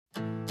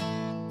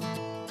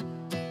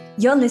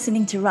You're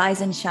listening to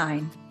Rise and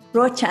Shine,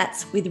 raw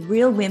chats with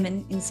real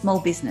women in small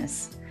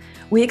business.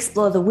 We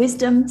explore the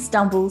wisdom,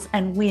 stumbles,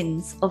 and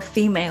wins of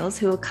females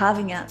who are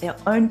carving out their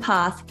own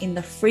path in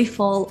the free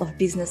fall of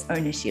business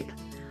ownership.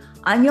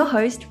 I'm your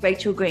host,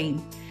 Rachel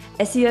Green,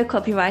 SEO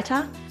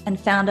copywriter and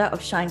founder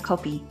of Shine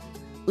Copy.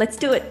 Let's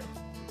do it.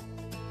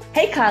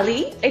 Hey,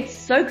 Karlie, it's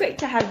so great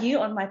to have you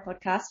on my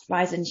podcast,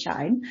 Rise and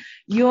Shine.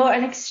 You're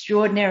an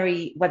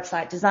extraordinary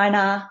website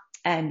designer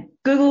and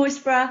Google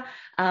whisperer.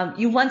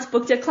 You once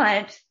booked a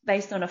client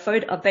based on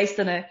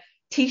a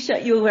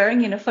t-shirt you were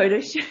wearing in a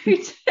photo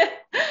shoot.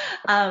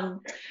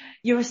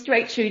 You're a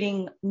straight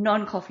shooting,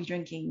 non-coffee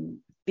drinking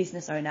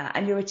business owner,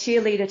 and you're a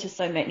cheerleader to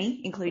so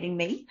many, including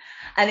me.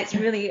 And it's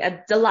really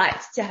a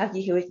delight to have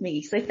you here with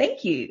me. So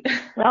thank you.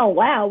 Oh,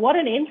 wow. What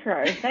an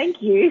intro.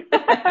 Thank you.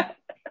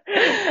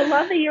 I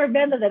love that you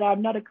remember that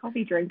I'm not a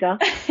coffee drinker.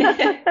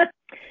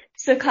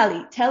 So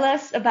Karlie, tell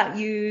us about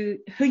you,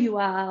 who you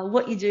are,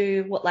 what you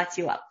do, what lights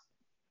you up.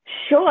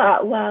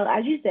 Sure. Well,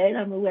 as you said,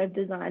 I'm a web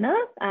designer,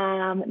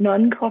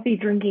 non-coffee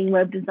drinking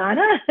web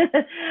designer.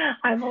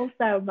 I'm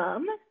also a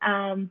mum.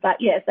 But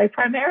yeah, so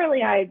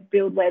primarily I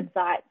build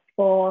websites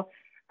for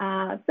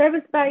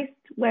service-based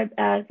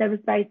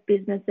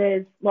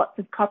businesses, lots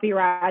of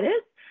copywriters.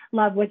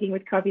 Love working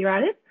with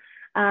copywriters.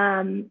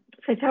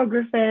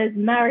 Photographers,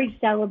 marriage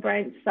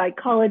celebrants,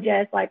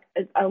 psychologists, like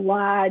a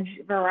large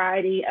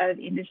variety of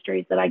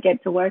industries that I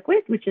get to work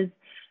with, which is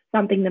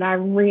something that I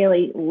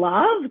really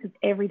love because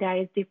every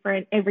day is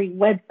different. Every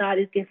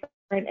website is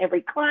different.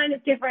 Every client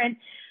is different.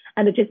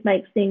 And it just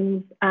makes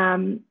things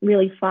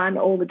really fun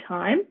all the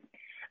time.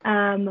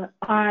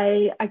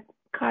 I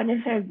kind of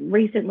have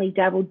recently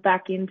dabbled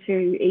back into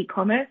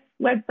e-commerce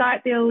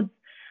website builds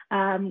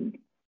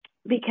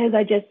because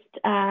I just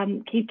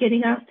keep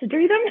getting asked to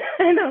do them.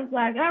 And I was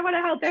like, I want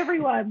to help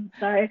everyone.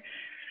 So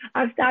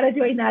I've started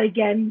doing that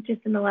again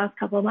just in the last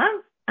couple of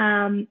months.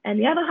 And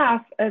the other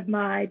half of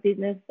my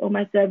business or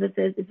my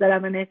services is that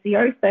I'm an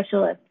SEO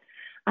specialist.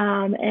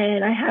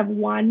 And I have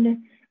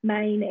one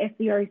main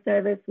SEO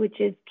service,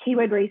 which is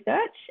keyword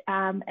research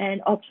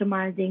and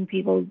optimizing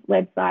people's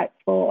websites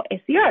for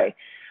SEO.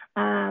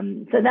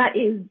 So that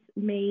is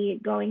me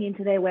going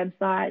into their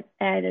website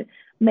and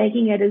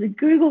making it as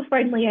Google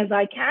friendly as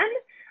I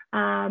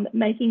can,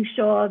 making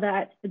sure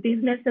that the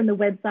business and the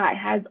website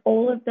has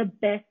all of the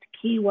best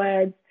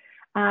keywords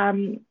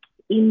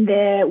in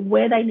there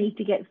where they need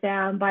to get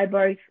found by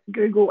both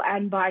Google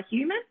and by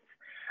humans.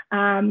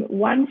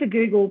 One for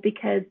Google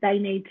because they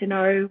need to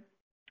know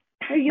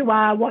who you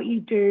are, what you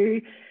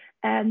do,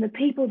 and the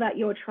people that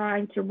you're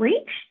trying to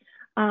reach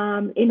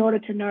in order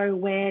to know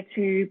where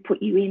to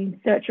put you in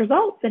search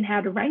results and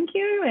how to rank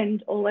you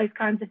and all those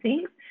kinds of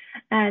things.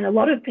 And a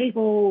lot of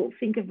people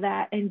think of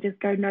that and just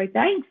go, no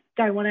thanks,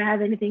 don't want to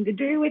have anything to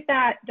do with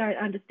that, don't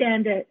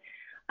understand it.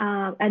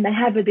 And they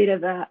have a bit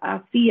of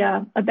a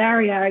fear, a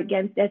barrier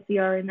against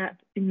SEO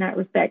in that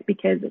respect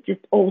because it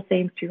just all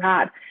seems too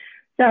hard.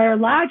 So a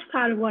large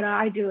part of what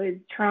I do is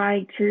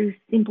try to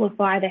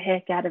simplify the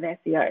heck out of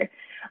SEO.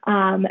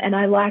 And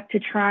I like to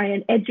try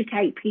and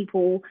educate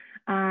people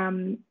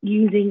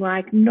using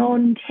like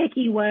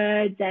non-techie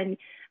words and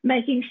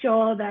making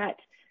sure that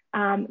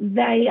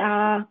they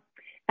are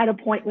at a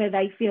point where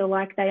they feel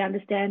like they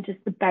understand just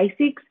the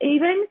basics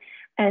even,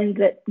 and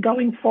that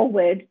going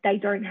forward, they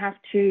don't have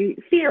to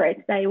fear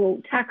it. They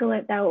will tackle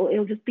it.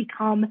 It'll just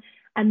become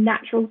a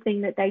natural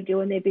thing that they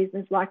do in their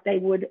business like they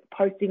would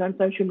posting on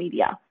social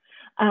media.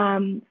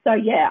 So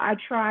yeah, I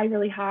try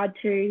really hard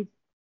to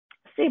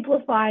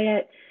simplify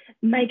it,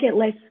 make it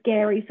less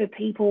scary for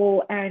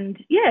people,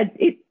 and yeah,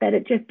 that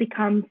it just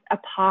becomes a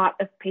part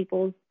of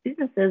people's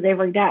businesses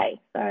every day.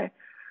 So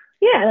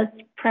yeah, that's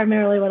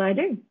primarily what I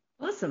do.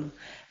 Awesome.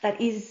 That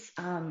is,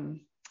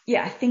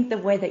 I think the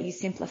way that you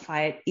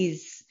simplify it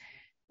is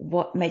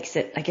what makes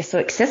it, I guess, so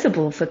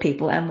accessible for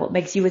people and what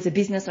makes you as a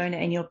business owner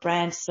and your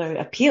brand so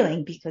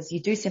appealing, because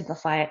you do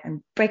simplify it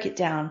and break it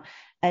down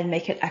and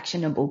make it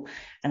actionable.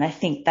 And I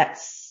think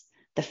that's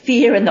the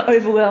fear and the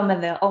overwhelm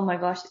and the, oh my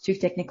gosh, it's too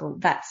technical.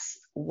 That's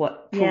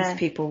what pulls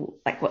people,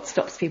 like what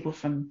stops people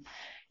from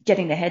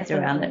getting their heads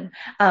around it.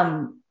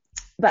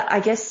 But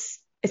I guess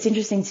it's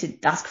interesting to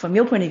ask from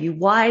your point of view,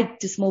 why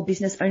do small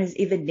business owners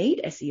even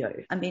need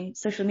SEO? I mean,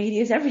 social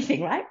media is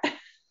everything, right?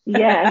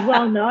 Yeah,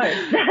 well, no.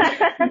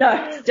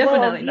 No,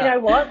 definitely not. You know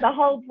what? The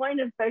whole point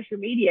of social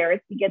media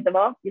is to get them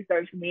off your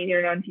social media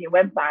and onto your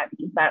website,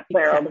 because that's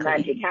where all the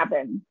magic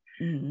happens.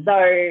 Mm-hmm.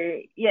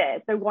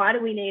 So why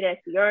do we need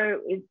SEO?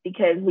 Is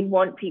because we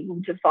want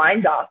people to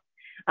find us.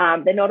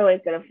 They're not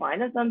always going to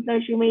find us on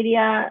social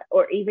media,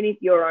 or even if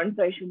you're on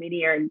social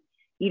media and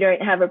you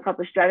don't have a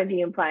proper strategy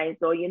in place,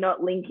 or you're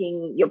not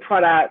linking your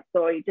products,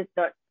 or you're just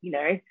not,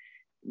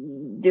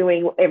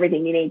 doing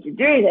everything you need to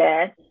do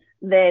there,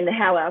 then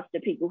how else do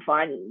people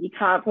find you? You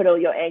can't put all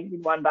your eggs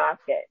in one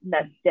basket. And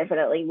that's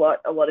definitely what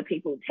a lot of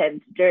people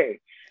tend to do.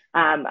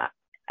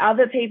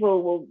 other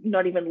people will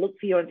not even look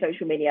for you on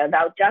social media.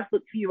 They'll just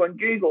look for you on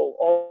Google,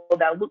 or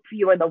they'll look for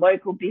you in the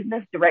local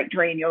business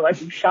directory in your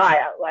local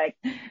shire. Like,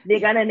 they're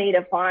going to need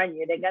to find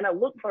you. They're going to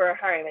look for a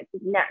home. It's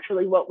just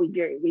naturally what we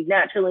do. We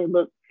naturally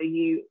look for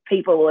you,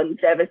 people and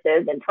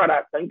services and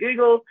products on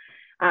Google.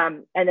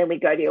 And then we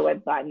go to your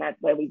website, and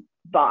that's where we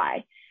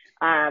buy.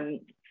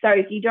 So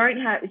if you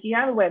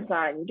have a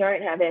website and you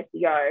don't have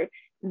SEO,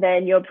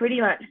 then you're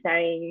pretty much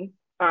saying,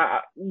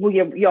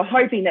 you're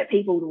hoping that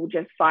people will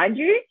just find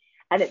you,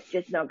 and it's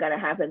just not going to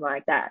happen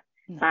like that.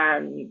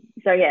 No.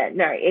 So yeah,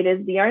 no, it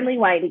is the only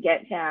way to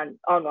get found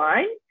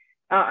online.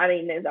 I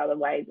mean, there's other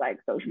ways like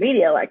social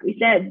media, like we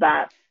said,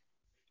 but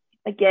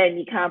again,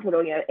 you can't put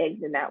all your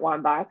eggs in that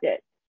one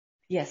basket.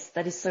 Yes,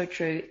 that is so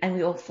true. And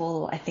we all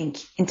fall, I think,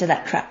 into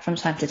that trap from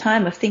time to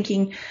time of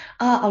thinking,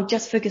 I'll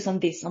just focus on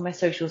this on my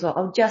socials, or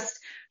I'll just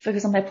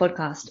focus on my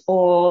podcast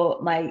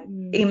or my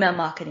email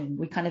marketing.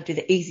 We kind of do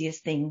the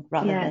easiest thing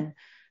rather than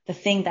the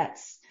thing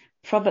that's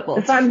probably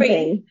the fun free.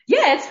 Thing.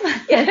 Yeah, it's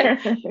fun.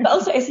 Yeah. But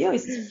also SEO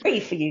is free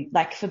for you,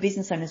 like for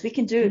business owners. We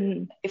can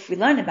do if we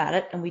learn about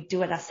it and we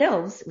do it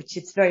ourselves, which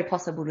it's very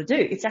possible to do.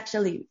 It's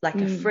actually like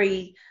a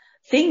free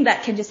thing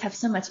that can just have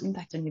so much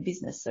impact on your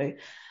business. So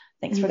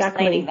thanks for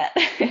explaining that.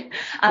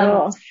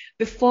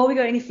 Before we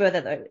go any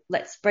further though,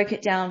 let's break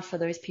it down for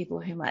those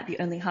people who might be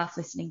only half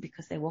listening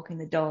because they're walking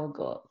the dog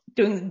or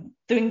doing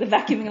the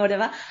vacuuming or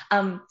whatever.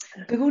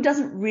 Google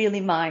doesn't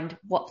really mind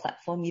what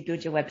platform you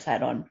build your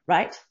website on,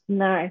 right?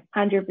 No,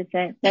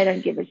 100%. They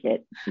don't give a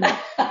shit. No.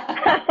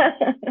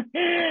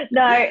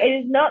 No,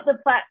 it is not the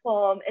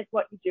platform. It's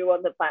what you do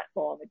on the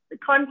platform. It's the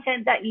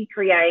content that you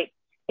create.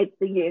 It's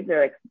the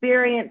user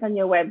experience on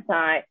your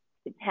website.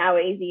 It's how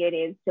easy it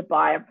is to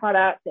buy a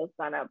product or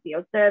sign up for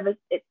your service.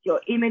 It's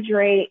your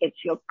imagery. It's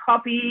your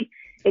copy.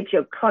 It's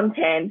your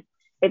content.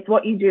 It's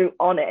what you do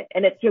on it.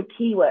 And it's your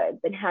keywords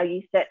and how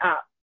you set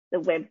up the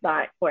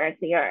website for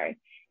SEO.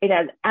 It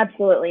has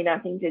absolutely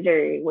nothing to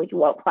do with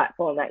what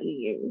platform that you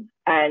use.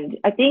 And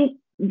I think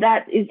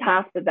that is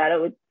half the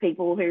battle with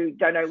people who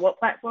don't know what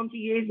platform to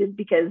use, is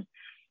because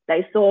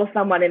they saw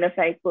someone in a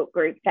Facebook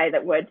group say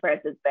that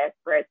WordPress is best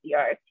for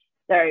SEO.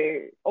 So,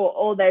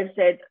 or they've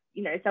said,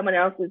 you know, someone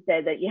else has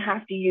said that you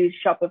have to use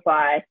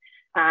Shopify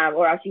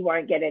or else you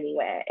won't get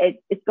anywhere.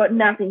 It's got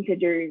nothing to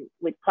do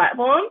with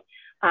platform.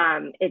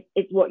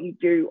 It's what you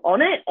do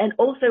on it and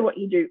also what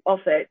you do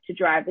off it to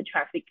drive the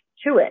traffic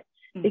to it.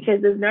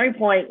 Because there's no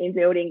point in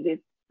building this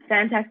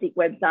fantastic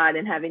website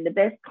and having the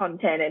best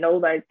content and all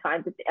those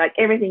kinds of things. Like,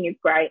 everything is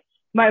great,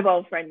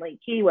 mobile friendly,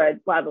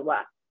 keywords, blah, blah,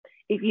 blah.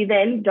 If you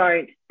then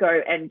don't go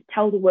and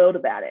tell the world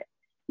about it,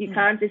 you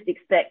can't just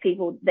expect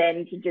people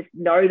then to just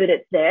know that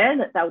it's there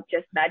and that they'll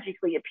just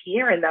magically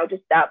appear and they'll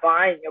just start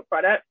buying your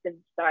products and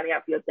signing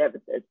up for your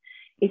services.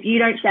 If you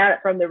don't shout it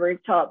from the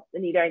rooftops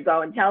and you don't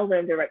go and tell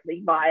them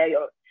directly via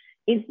your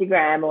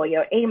Instagram or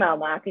your email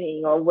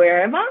marketing or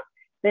wherever,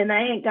 then they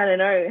ain't going to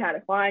know how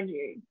to find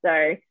you.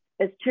 So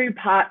there's two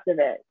parts of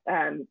it.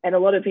 And a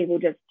lot of people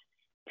just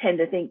tend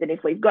to think that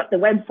if we've got the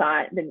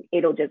website, then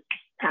it'll just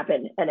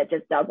happen, and it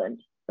just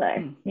doesn't. So,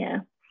 yeah.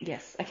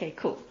 Yes. Okay,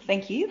 cool.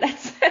 Thank you.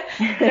 That's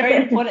a very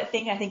important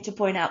thing, I think, to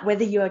point out,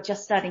 whether you're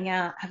just starting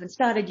out, haven't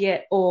started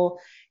yet, or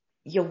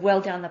you're well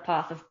down the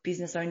path of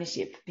business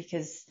ownership,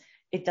 because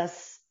it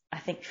does, I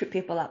think, trip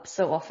people up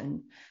so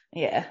often.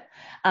 Yeah.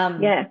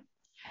 And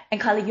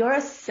Karlie, you're a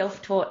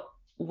self-taught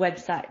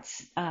website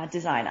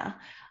designer.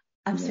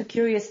 I'm so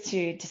curious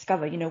to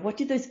discover, you know, what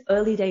did those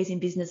early days in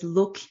business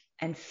look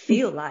and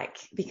feel like?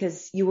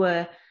 Because you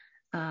were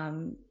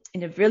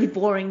in a really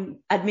boring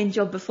admin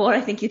job before, I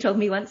think you told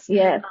me once. You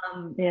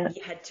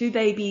had 2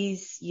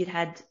 babies, you'd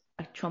had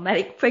a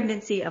traumatic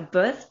pregnancy, a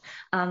birth.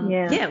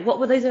 What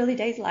were those early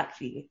days like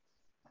for you?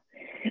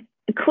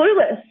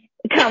 Clueless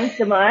comes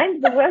to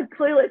mind. The word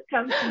clueless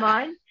comes to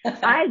mind.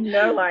 I had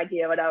no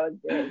idea what I was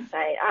doing.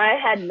 I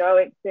had no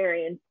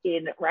experience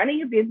in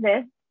running a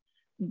business,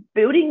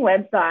 building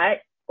websites,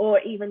 or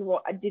even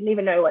I didn't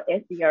even know what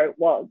SEO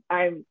was.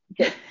 I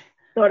just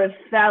sort of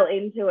fell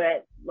into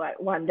it.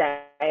 Like, one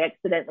day I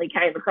accidentally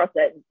came across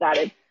it and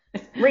started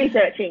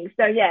researching.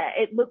 So yeah,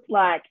 it looked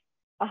like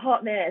a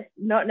hot mess,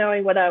 not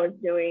knowing what I was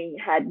doing,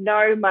 had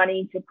no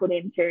money to put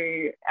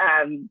into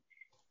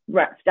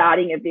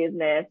starting a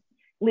business,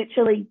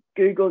 literally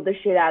Googled the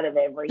shit out of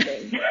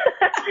everything.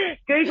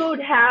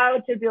 Googled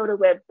how to build a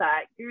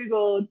website,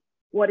 Googled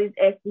what is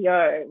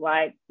SEO,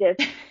 like just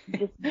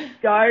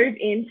dove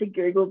into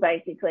Google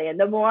basically. And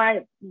the more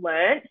I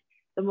learned,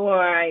 the more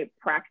I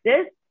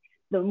practiced,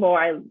 the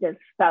more I just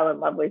fell in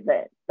love with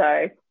it.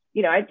 So,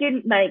 you know, I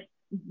didn't make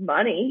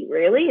money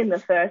really in the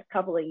first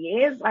couple of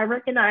years. I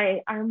reckon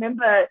I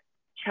remember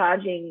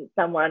charging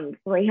someone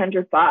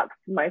 $300 for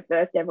my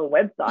first ever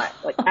website,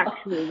 like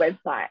actual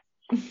website.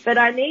 But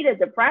I needed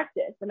to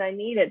practice and I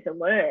needed to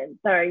learn.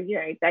 So, you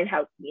know, they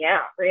helped me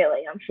out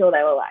really. I'm sure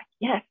they were like,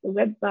 yes, the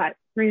website,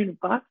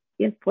 $300.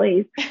 Yes,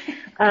 please. But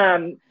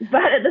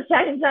at the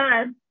same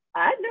time,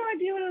 I had no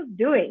idea what I was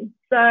doing.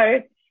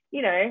 So,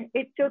 you know,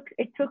 it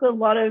took a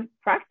lot of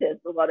practice,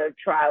 a lot of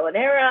trial and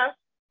error.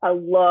 a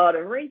lot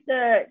of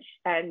research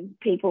and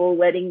people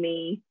letting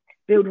me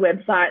build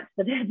websites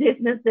for their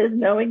businesses,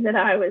 knowing that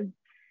I was,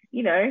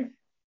 you know,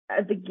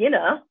 a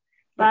beginner.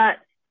 But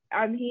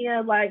I'm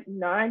here like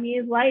 9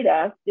 years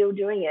later, still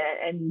doing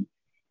it. And,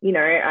 you know,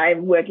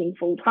 I'm working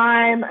full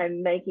time.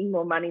 I'm making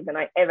more money than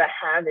I ever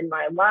have in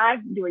my life,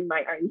 doing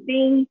my own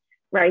thing,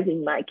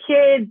 raising my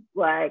kids,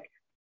 like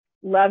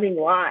loving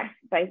life,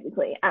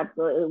 basically.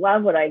 Absolutely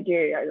love what I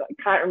do.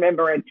 I can't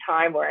remember a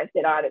time where I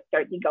said, I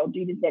don't think I'll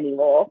do this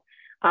anymore.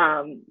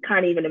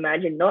 Can't even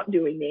imagine not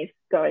doing this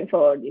going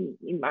forward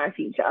in my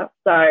future.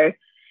 So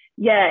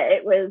yeah,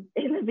 it was,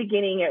 in the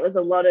beginning, it was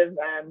a lot of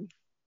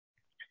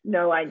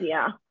no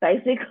idea,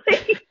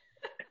 basically.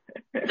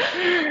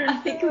 I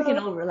think we can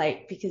all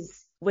relate,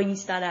 because when you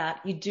start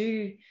out, you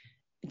do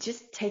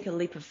just take a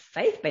leap of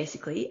faith,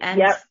 basically.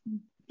 And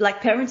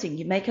like parenting,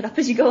 you make it up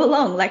as you go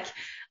along. Like,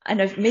 I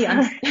know for me,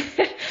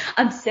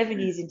 I'm 7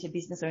 years into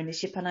business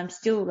ownership, and I'm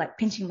still like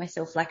pinching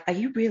myself, like, are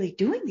you really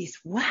doing this?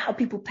 Wow,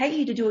 people pay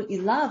you to do what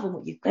you love and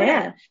what you're good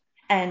at.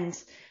 And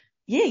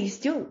yeah, you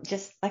still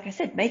just, like I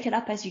said, make it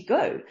up as you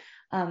go.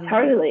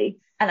 Totally.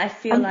 And I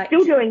feel I'm like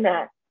still doing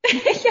that.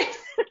 Yes.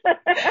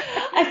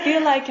 I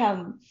feel like,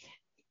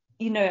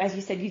 you know, as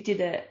you said, you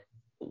did a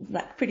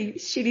like pretty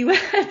shitty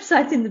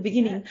websites in the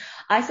beginning.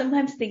 I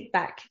sometimes think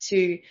back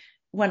to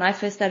when I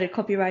first started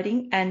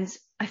copywriting, and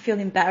I feel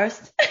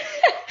embarrassed.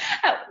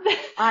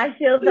 I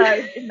feel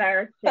those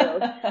embarrassed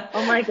feels.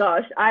 Oh my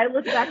gosh. I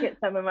look back at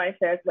some of my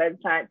first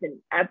websites and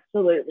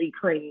absolutely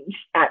cringe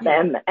at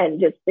them and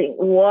just think,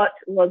 what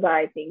was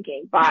I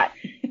thinking? But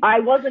I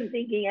wasn't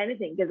thinking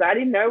anything because I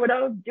didn't know what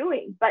I was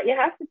doing. But you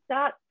have to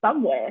start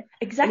somewhere.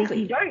 Exactly. And if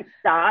you don't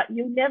start,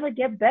 you'll never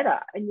get better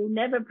and you'll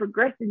never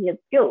progress in your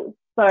skills.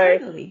 So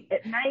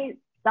it may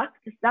suck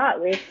to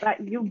start with, but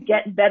you'll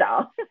get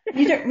better.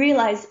 You don't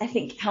realize, I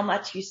think, how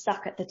much you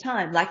suck at the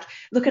time. Like,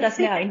 look at us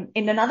now.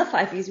 In another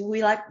 5 years, we'll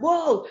be like,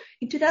 whoa,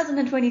 in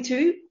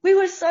 2022, we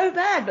were so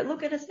bad, but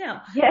look at us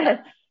now. Yes.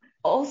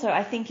 Also,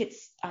 I think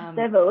it's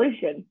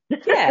evolution.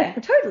 Yeah,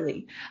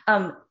 totally.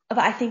 But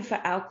I think for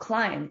our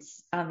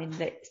clients, in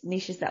the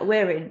niches that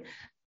we're in,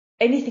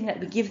 anything that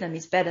we give them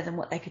is better than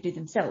what they could do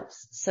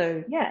themselves.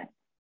 So yeah,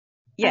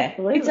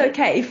 absolutely. It's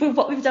okay. If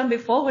what we've done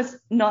before was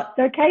not...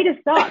 It's okay to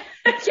suck.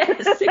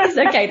 Yes, it is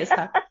okay to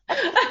suck.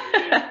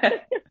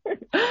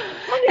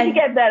 As long as you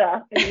get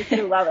better and you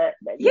still love it.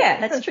 Yeah,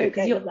 that's true.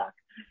 Because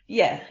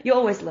you're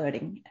always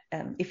learning.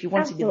 If you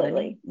want to be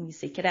learning, and you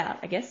seek it out,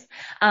 I guess.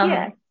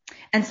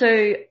 And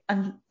so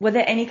were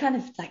there any kind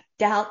of like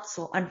doubts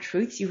or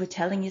untruths you were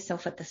telling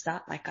yourself at the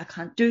start? Like, I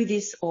can't do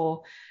this,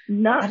 or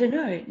no, I don't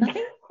know,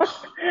 nothing?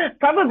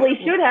 Probably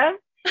should have.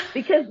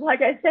 Because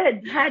like I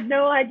said, had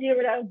no idea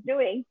what I was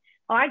doing.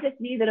 I just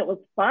knew that it was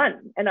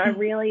fun and I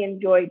really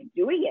enjoyed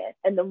doing it.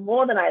 And the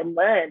more that I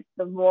learned,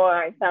 the more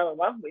I fell in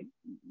love with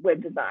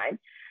web design.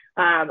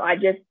 I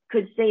just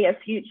could see a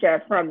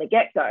future from the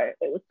get-go.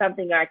 It was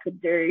something I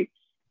could do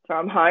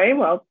from home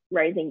while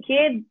raising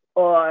kids,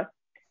 or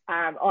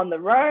on the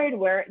road,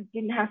 where it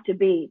didn't have to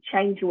be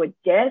chained to a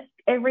desk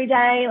every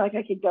day. Like,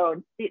 I could go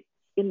and sit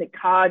in the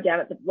car down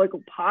at the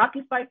local park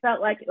if I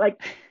felt like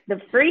the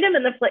freedom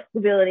and the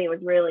flexibility was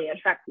really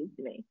attractive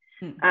to me.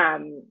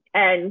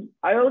 And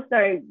I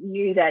also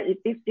knew that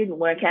if this didn't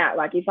work out,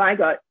 like if I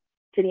got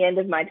to the end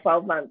of my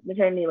 12 months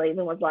maternity leave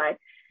and was like,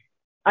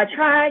 I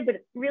tried, but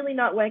it's really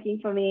not working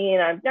for me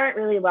and I don't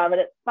really love it,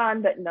 it's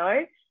fun, but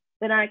no,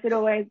 then I could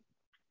always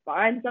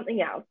find something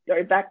else,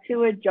 go back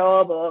to a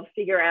job or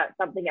figure out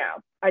something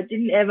else. I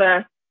didn't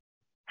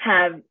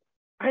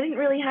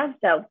really have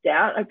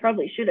self-doubt. I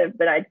probably should have,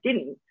 but I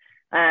didn't,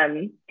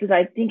 because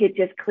I think it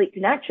just clicked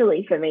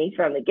naturally for me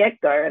from the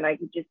get-go, and I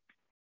could just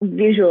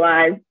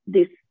visualize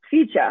this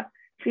future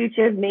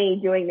of me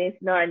doing this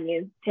 9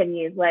 years, 10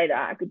 years later.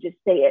 I could just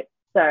see it.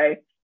 So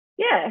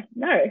yeah,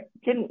 no,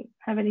 didn't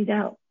have any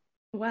doubt.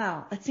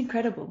 Wow, that's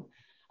incredible.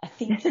 I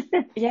think,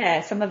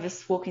 some of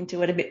us walk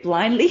into it a bit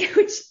blindly,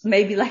 which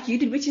maybe like you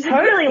did, which is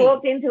totally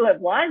walked into it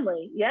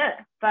blindly.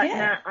 But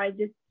no, I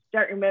just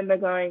don't remember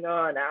going,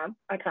 oh, no,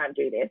 I can't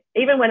do this.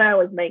 Even when I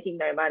was making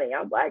no money,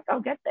 I was like,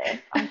 I'll get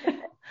there.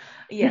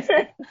 Yes.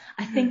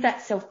 I think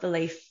that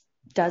self-belief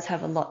does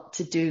have a lot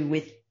to do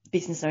with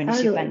business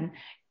ownership and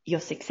your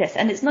success.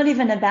 And it's not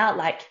even about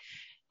like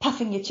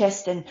puffing your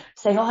chest and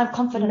saying, oh, I'm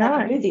confident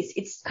I can do this.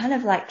 It's kind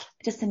of like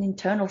just an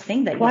internal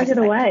thing that plug it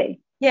away.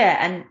 Yeah.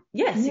 And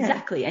yes,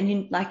 exactly. And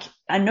you like,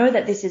 I know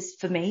that this is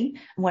for me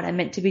and what I'm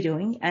meant to be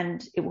doing,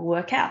 and it will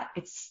work out.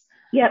 It's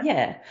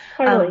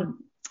totally.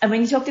 And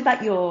when you talked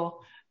about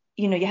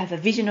you have a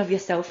vision of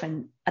yourself,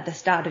 and at the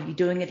start of you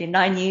doing it in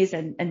 9 years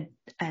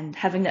and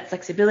having that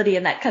flexibility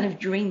and that kind of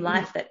dream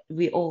life that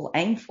we all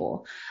aim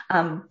for.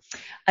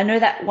 I know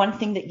that one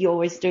thing that you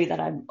always do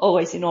that I'm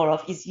always in awe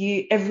of is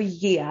every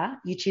year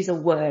you choose a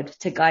word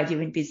to guide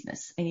you in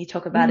business, and you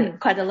talk about it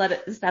quite a lot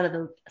at the start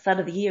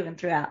of the year and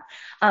throughout.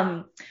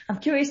 I'm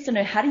curious to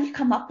know, how do you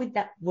come up with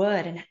that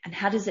word, and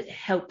how does it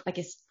help, I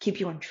guess, keep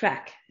you on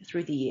track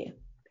through the year?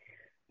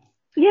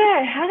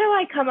 Yeah, how do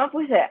I come up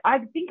with it? I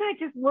think I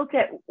just look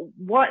at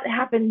what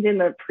happened in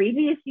the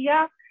previous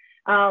year.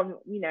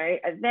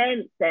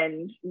 events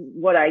and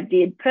what I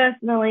did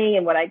personally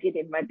and what I did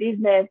in my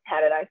business.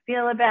 How did I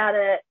feel about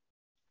it?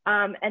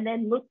 And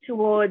then look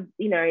towards,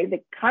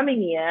 the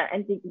coming year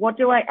and think, what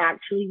do I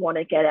actually want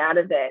to get out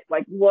of it?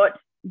 Like, what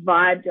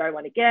vibe do I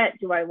want to get?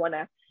 Do I want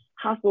to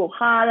hustle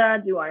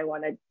harder? Do I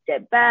want to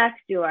step back?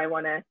 Do I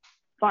want to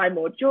find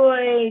more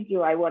joy?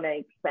 Do I want to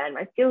expand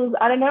my skills?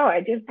 I don't know. I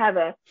just have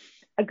a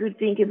good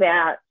think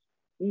about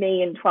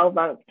me in 12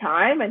 months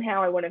time and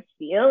how I want to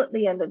feel at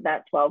the end of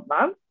that 12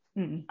 months.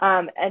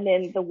 And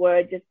then the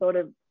word just sort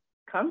of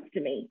comes to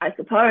me. I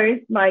suppose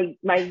my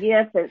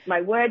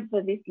word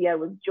for this year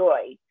was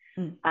joy,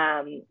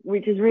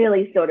 which is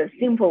really sort of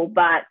simple,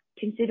 but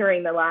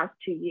considering the last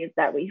 2 years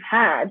that we've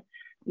had,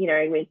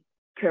 with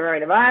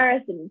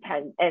coronavirus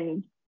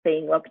and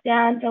being locked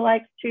down for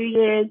like 2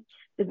 years,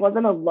 there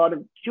wasn't a lot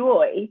of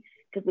joy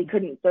because we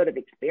couldn't sort of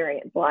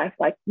experience life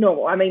like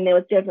normal. I mean, there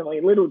was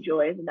definitely little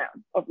joys, and that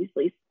was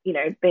obviously,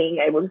 being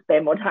able to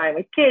spend more time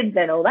with kids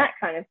and all that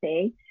kind of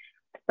thing.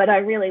 But I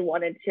really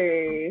wanted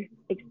to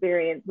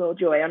experience more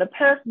joy on a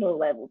personal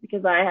level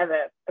because I have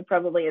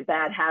probably a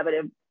bad habit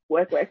of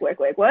work, because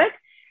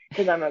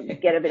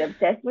get a bit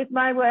obsessed with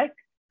my work.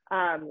 So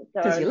I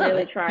was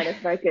really trying to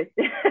focus,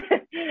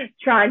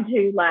 trying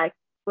to like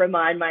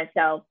remind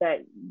myself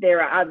that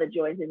there are other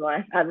joys in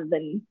life other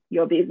than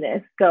your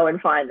business. Go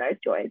and find those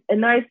joys.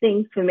 And those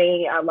things for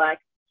me are like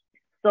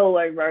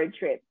solo road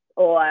trips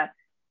or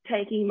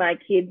taking my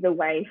kids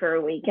away for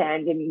a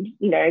weekend and,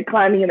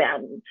 climbing a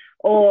mountain.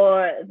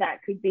 Or that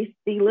could be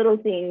little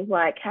things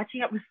like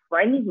catching up with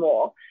friends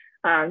more,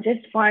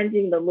 just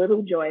finding the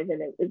little joys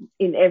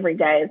in every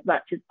day as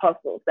much as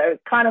possible. So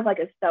it's kind of like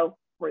a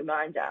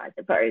self-reminder, I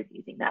suppose,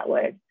 using that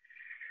word.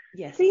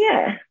 Yes. So,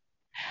 yeah.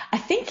 I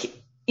think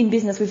in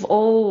business, we've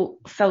all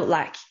felt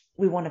like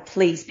we want to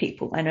please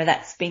people. I know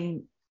that's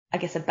been, I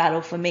guess, a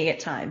battle for me at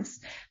times.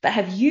 But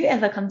have you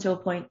ever come to a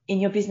point in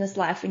your business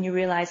life when you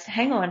realized,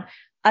 hang on,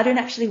 I don't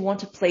actually want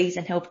to please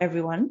and help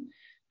everyone.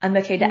 I'm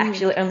okay to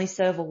actually only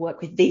serve or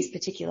work with these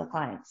particular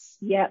clients.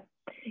 Yeah.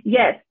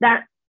 Yes,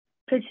 that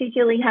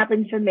particularly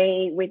happened for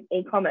me with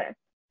e-commerce.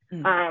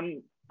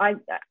 Even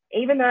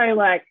though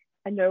like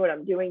I know what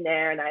I'm doing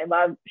there and I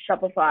love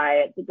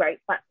Shopify, it's a great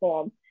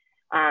platform.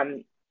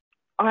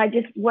 I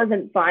just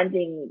wasn't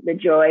finding the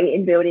joy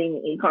in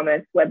building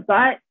e-commerce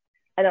websites,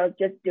 and I was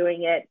just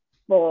doing it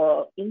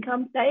for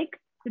income sake,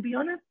 to be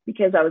honest,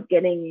 because I was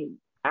getting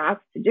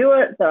asked to do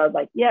it. So I was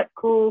like, yep,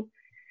 cool.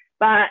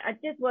 But I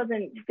just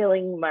wasn't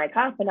filling my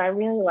cup, and I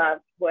really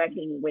loved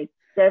working with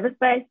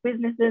service-based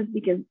businesses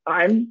because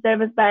I'm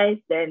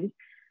service-based, and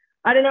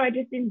I don't know, I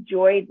just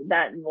enjoyed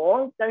that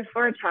more. So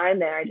for a time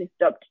there, I just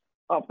stopped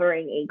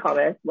offering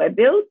e-commerce web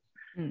builds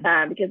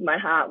because my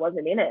heart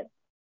wasn't in it.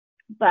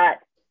 But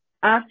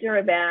after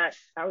about,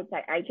 I would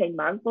say 18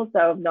 months or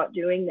so of not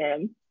doing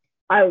them,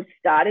 I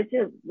started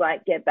to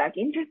like get back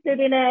interested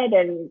in it.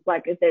 And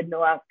like I said, in the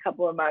last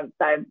couple of months,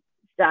 I've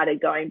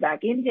started going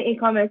back into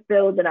e-commerce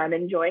builds and I'm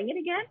enjoying it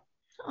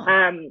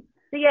again.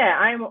 So yeah,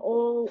 I'm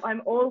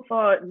all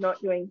for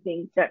not doing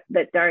things that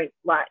don't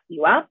light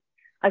you up.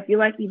 I feel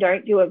like you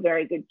don't do a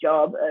very good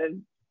job of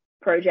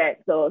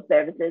projects or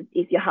services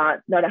if your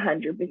heart's not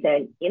 100%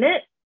 in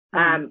it.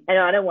 And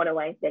I don't want to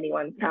waste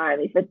anyone's time.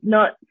 If it's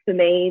not for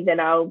me, then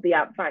I'll be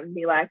upfront and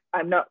be like,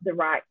 I'm not the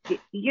right fit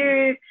for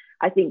you.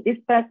 I think this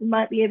person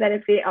might be a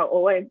better fit. I'll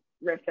always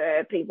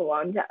refer people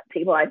on to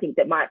people I think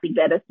that might be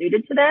better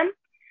suited to them.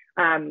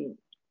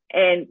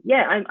 And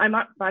yeah, I'm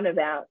upfront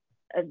about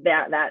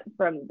that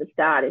from the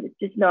start. If it's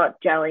just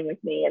not gelling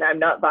with me and I'm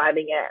not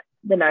vibing it,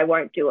 then I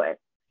won't do it.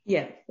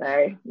 Yeah.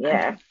 So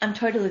yeah. I'm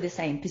totally the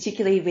same,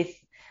 particularly with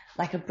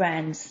like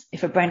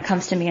if a brand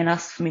comes to me and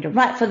asks for me to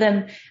write for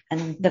them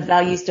and the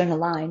values don't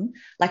align.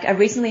 Like I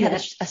recently had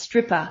a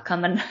stripper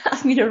come and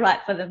ask me to write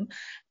for them,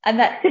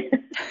 and that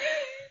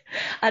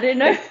I don't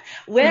know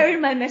where in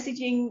my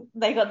messaging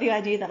they got the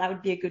idea that I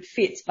would be a good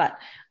fit, but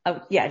I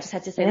just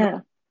had to say,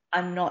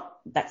 look,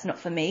 that's not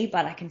for me,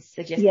 but I can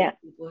suggest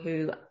people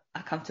who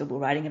are comfortable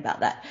writing about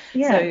that.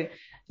 Yeah. So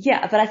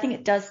yeah, but I think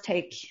it does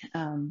take,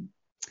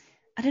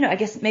 I don't know, I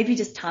guess maybe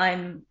just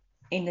time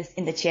in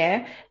the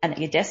chair and at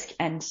your desk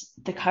and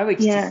the courage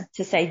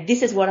to say,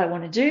 this is what I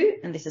want to do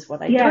and this is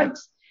what I don't.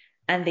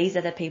 And these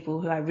are the people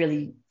who I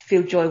really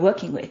feel joy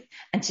working with,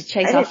 and to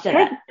chase after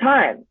that. It takes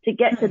time to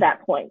get to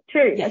that point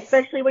too,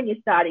 especially when you're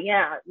starting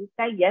out. You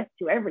say yes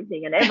to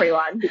everything and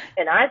everyone,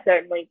 and I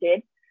certainly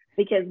did,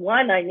 because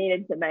one, I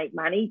needed to make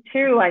money.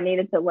 Two, I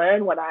needed to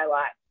learn what I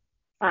like.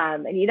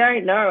 And you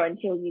don't know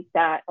until you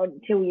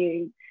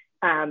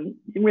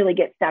really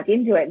get stuck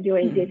into it,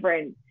 doing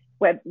different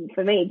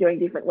doing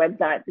different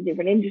websites for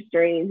different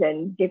industries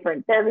and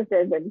different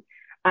services. And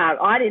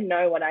I didn't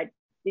know what I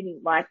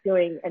didn't like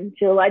doing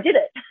until I did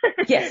it.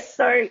 Yes.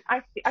 So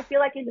I feel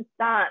like in the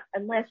start,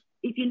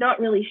 if you're not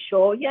really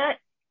sure yet,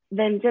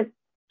 then just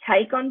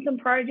take on some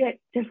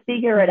projects to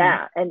figure it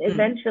out. And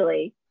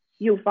eventually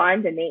you'll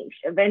find a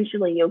niche.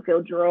 Eventually you'll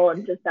feel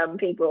drawn to some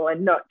people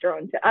and not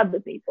drawn to other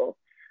people.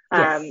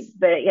 Yes.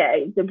 But yeah,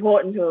 it's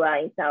important to allow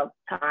yourself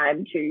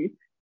time to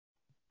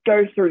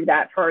go through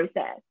that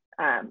process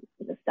at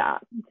the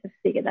start to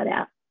figure that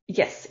out.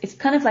 Yes, it's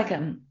kind of like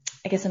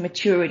I guess a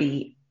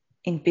maturity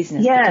in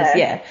business, Yeah.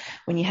 because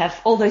when you have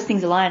all those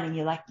things aligned and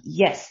you're like,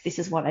 yes, this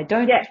is what I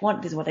don't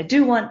want, this is what I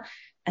do want,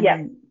 and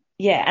then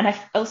and I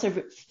also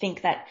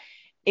think that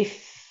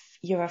if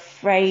you're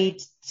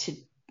afraid to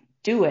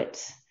do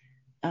it,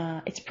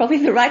 it's probably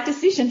the right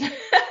decision.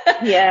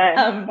 Totally.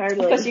 Of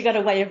course, you got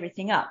to weigh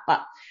everything up,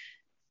 but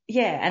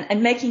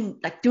and making,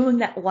 like, doing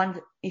that one,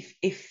 if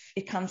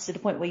it comes to the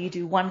point where you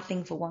do one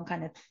thing for one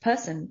kind of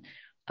person,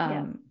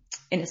 in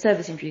a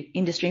service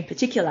industry in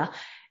particular,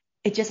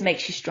 it just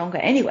makes you stronger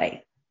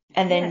anyway.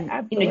 And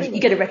then, you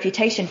get a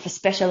reputation for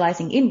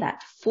specializing in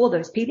that for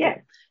those people. Yeah.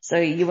 So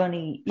you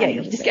only,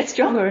 you just get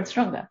stronger and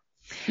stronger.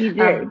 You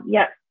do.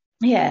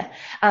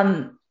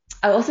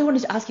 I also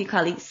wanted to ask you,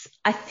 Karlie,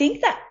 I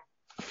think that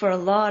for a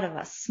lot of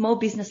us, small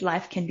business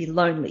life can be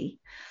lonely.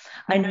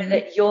 I know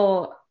that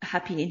you're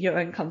happy in your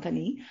own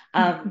company.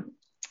 But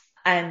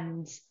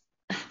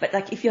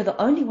like, if you're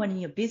the only one in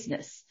your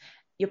business,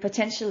 you're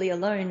potentially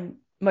alone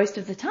most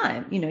of the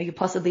time. You're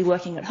possibly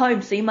working at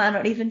home, so you might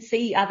not even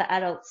see other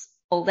adults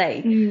all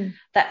day.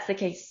 That's the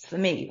case for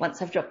me.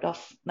 Once I've dropped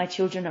off my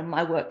children on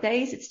my work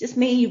days, it's just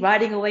me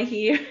riding away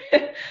here.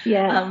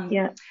 And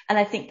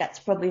I think that's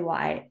probably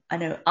why I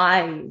know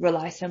I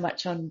rely so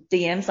much on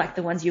DMs like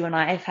the ones you and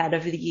I have had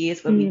over the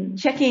years, where we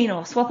check in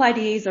or swap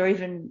ideas or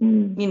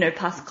even,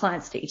 pass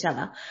clients to each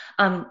other.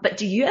 But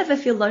do you ever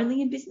feel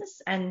lonely in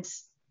business? And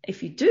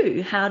if you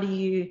do, how do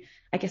you,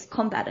 I guess,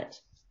 combat it?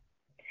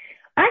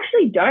 I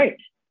actually don't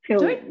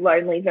feel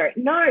lonely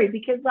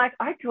because like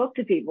I talk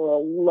to people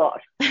a lot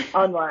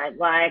online.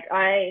 Like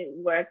I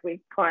work with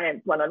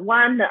clients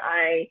one-on-one.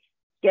 I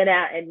get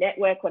out and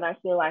network when I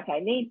feel like I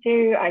need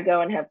to. I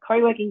go and have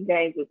co-working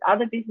days with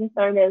other business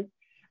owners.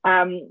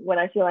 When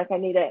I feel like I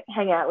need to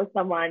hang out with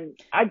someone,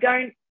 I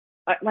don't,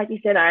 like you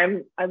said,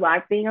 I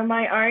like being on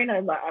my own.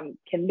 I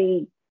can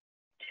be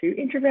too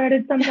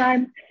introverted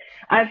sometimes.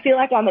 I feel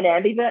like I'm an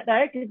ambivert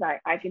though, because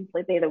I can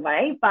flip either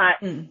way,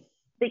 but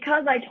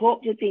because I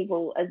talk to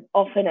people as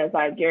often as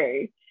I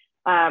do,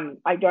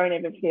 I don't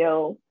ever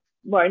feel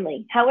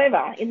lonely.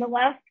 However,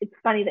 it's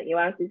funny that you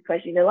asked this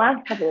question. The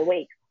last couple of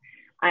weeks,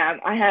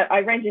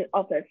 I rent an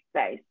office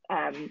space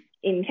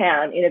in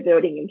town, in a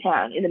building in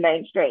town, in the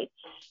main street.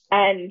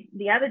 And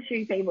the other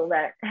two people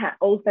that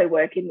also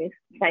work in this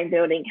same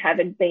building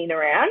haven't been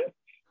around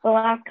the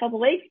last couple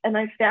of weeks. And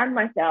I found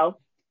myself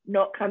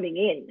not coming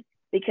in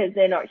because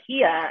they're not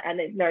here and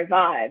there's no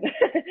vibe.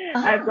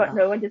 I've got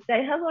no one to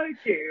say hello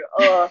to,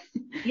 or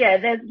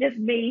there's just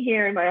me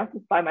here in my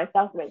office by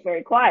myself and it's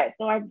very quiet.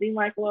 So I've been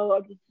like, well,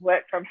 I'll just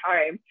work from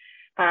home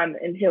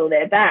until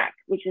they're back,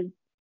 which is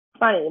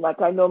funny.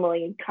 Like I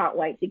normally can't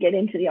wait to get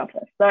into the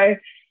office. So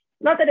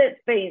not that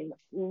it's been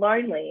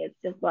lonely. It's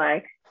just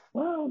like,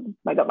 well,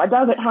 I got my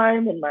dog at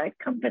home and my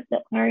comfort's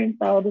at home,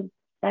 so I'll just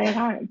stay at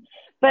home.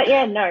 But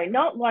no,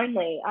 not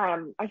lonely.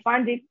 I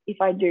find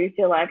if I do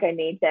feel like I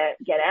need to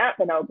get out,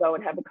 then I'll go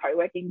and have a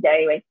co-working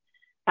day with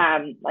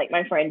like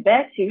my friend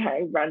Beth, who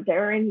runs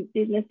her own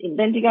business in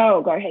Bendigo.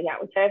 I'll go hang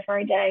out with her for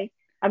a day.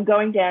 I'm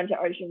going down to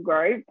Ocean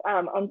Grove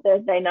on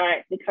Thursday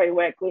night to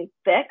co-work with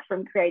Beck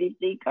from Creative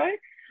Deco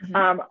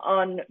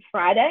on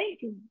Friday,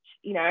 because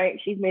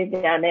she's moved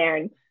down there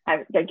and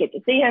I don't get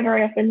to see her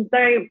very often.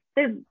 So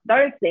there's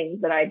those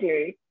things that I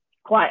do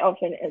quite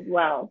often as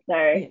well.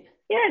 So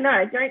no,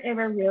 I don't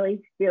ever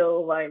really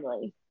feel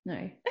lonely.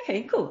 No.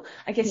 Okay, cool.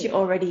 I guess you're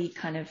already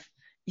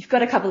you've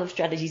got a couple of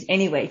strategies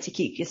anyway to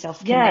keep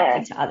yourself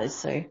connected to others.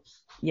 So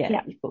you're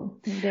cool.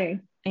 I do.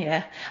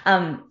 Yeah.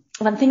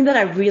 One thing that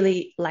I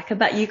really like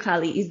about you,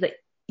 Karlie, is that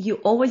you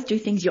always do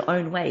things your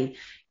own way.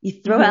 You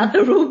throw out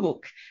the rule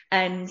book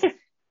and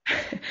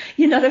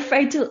you're not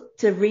afraid to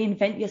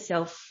reinvent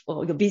yourself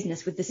or your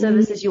business with the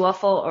services you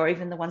offer, or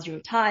even the ones you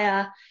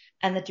retire,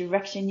 and the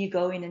direction you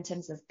go in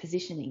terms of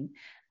positioning.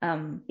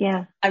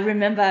 I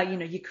remember,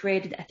 you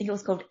created, I think it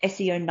was called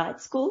SEO Night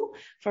School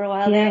for a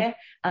while there.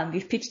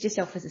 You've pitched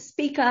yourself as a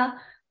speaker.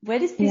 Where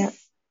does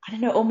this, I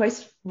don't know,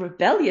 almost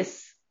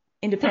rebellious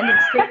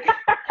independent spirit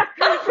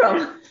come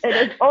from? It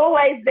has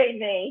always been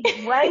me.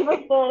 Way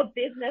before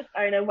business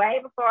owner, way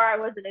before I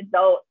was an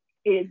adult.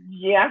 Is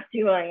just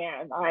who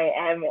I am.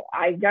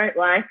 I don't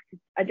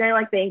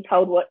like being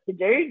told what to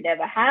do.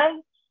 Never have.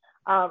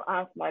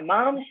 Ask my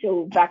mom,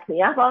 she'll back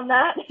me up on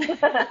that.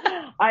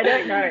 I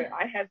don't know.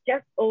 I have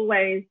just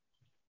always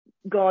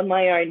gone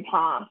my own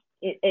path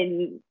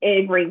in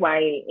every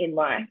way in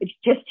life. It's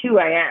just who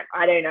I am.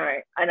 I don't know.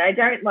 And I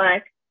don't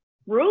like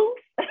rules.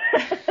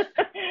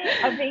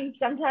 I think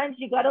sometimes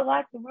you got to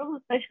like the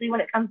rules, especially when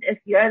it comes to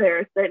SEO. There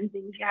are certain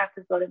things you have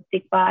to sort of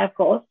stick by, of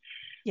course.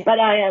 Yeah.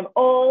 But I am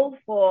all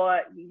for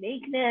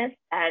uniqueness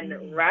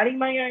and riding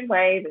my own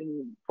wave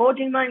and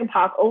forging my own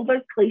path, all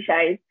those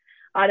cliches.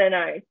 I don't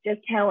know. It's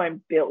just how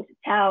I'm built. It's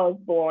how I was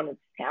born. It's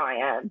how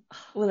I am.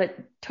 Well, it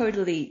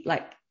totally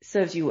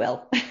serves you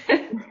well.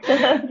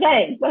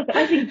 Thanks.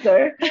 I think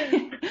so.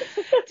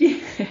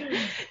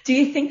 Do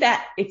you think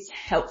that it's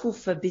helpful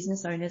for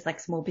business owners, like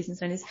small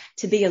business owners,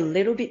 to be a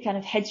little bit kind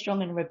of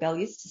headstrong and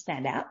rebellious to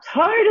stand out?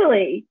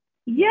 Totally.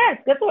 Yes,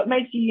 that's what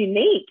makes you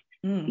unique.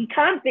 You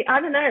can't be, I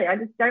don't know, I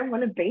just don't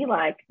want to be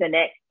like the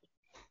next,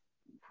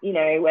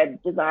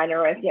 web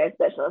designer or SEO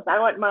specialist. I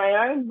want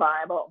my own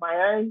vibe or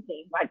my own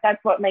thing. Like,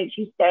 that's what makes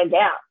you stand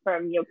out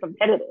from your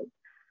competitors.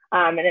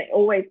 And it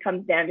always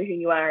comes down to who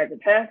you are as a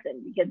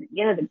person, because at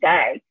the end of the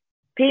day,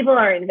 people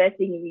are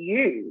investing in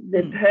you,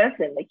 the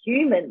person, the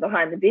human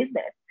behind the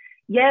business.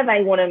 Yeah,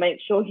 they want to make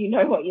sure you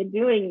know what you're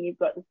doing and you've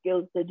got the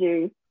skills to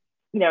do,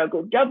 a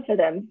good job for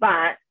them.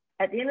 But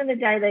at the end of the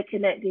day, they're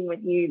connecting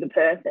with you, the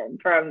person,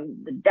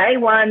 from the day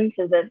one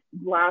to the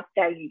last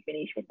day you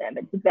finish with them.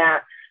 It's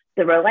about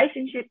the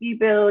relationship you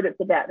build. It's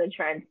about the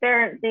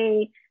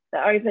transparency,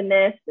 the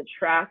openness, the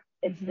trust.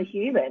 It's the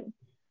human.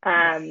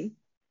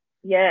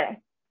 Yeah.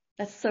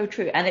 That's so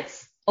true. And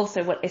it's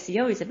also what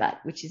SEO is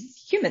about, which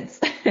is humans.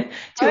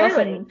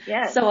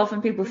 So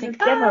often people think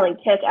there's definitely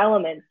tech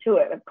elements to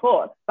it, of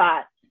course,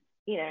 but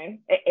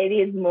it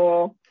is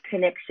more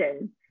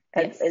connection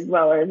as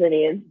well as it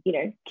is,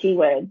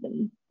 keywords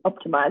and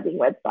optimizing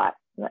websites.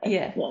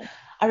 Yeah.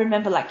 I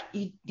remember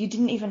you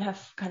didn't even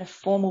have kind of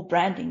formal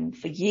branding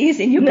for years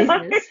in your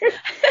business.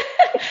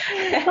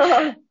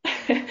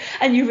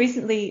 And you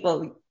recently,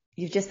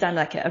 you've just done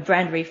like a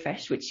brand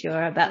refresh, which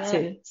you're about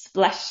to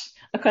splash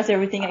across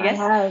everything, I guess.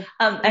 I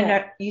have.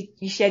 And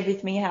you shared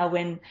with me how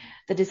when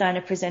the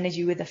designer presented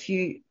you with a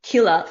few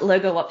killer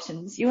logo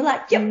options, you were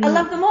like, yep, I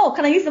love them all.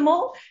 Can I use them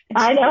all?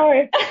 I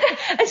know.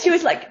 And she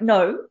was like,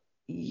 no,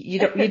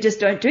 you just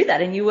don't do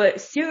that. And you were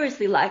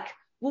seriously like,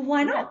 well,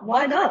 why not?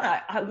 Why not?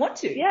 I want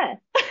to. Yeah,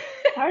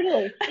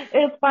 totally. It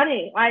was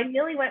funny. I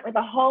nearly went with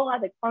a whole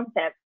other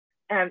concept.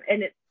 And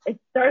it's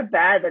so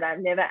bad that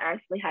I've never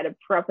actually had a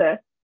proper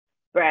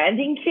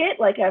branding kit.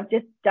 Like, I've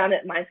just done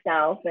it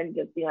myself and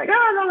just be like,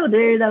 oh,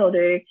 that'll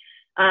do.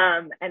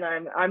 And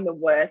I'm the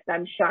worst. I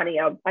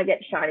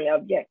get shiny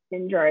object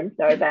syndrome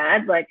so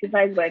bad. Like, because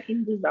I work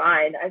in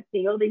design, I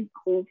see all these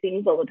cool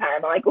things all the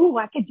time. I'm like, oh,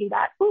 I could do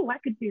that. Oh, I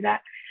could do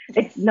that.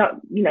 It's not,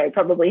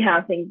 probably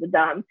how things are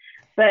done.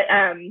 But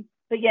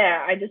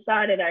yeah, I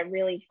decided I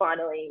really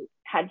finally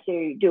had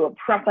to do a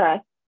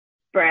proper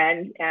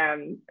brand.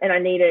 And I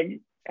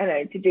needed,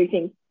 to do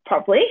things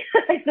properly,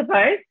 I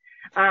suppose.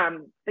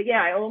 But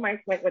yeah, I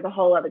almost went with a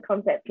whole other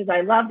concept because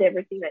I loved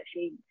everything that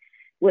she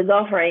was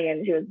offering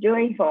and she was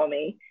doing for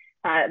me.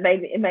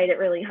 It made it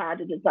really hard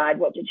to decide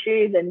what to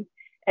choose.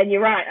 And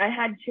you're right, I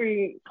had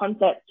two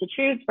concepts to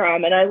choose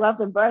from and I love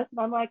them both. And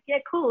I'm like, yeah,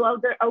 cool,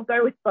 I'll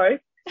go with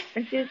both.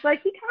 And she's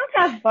like, you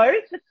can't have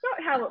both. That's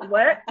not how it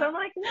works. And I'm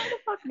like, why the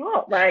fuck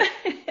not? Like,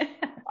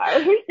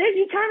 who said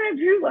you can't have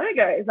two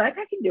logos? Like,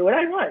 I can do what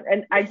I want.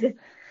 And I just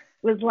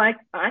was like,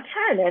 I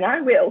can and I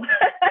will.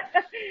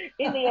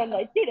 In the end,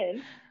 I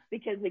didn't,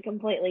 because we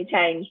completely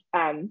changed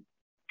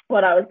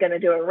what I was going to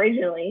do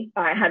originally.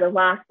 I had a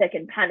last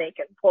second panic,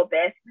 and poor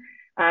Beth,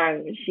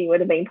 she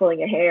would have been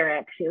pulling her hair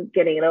out. She was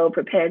getting it all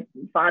prepared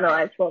and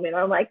finalized for me. And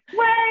I'm like,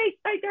 wait,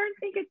 I don't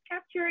think it's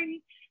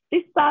capturing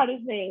this part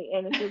of me.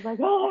 And she was like,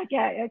 oh,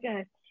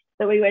 okay.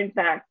 So we went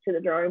back to the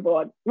drawing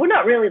board. Well,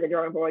 not really the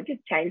drawing board,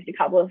 just changed a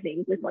couple of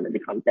things with one of the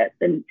concepts.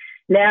 And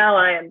now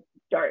I am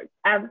stoked,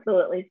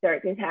 absolutely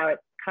stoked with how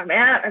it's come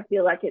out. I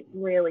feel like it's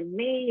really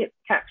me. It's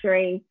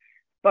capturing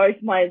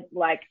both my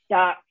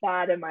dark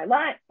side and my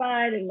light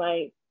side, and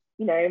my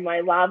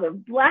love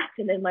of black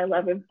and then my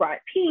love of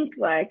bright pink.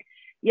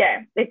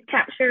 It's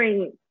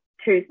capturing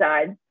two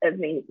sides of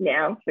me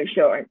now for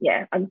sure.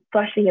 Yeah, I'm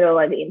flashing it all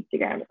over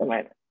Instagram at the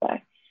moment. So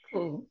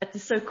cool.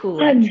 That's so cool.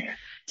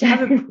 To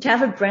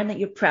have a brand that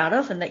you're proud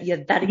of and that you're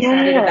that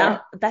excited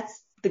about.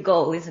 That's the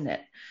goal, isn't it?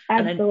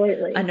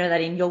 Absolutely. And I know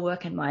that in your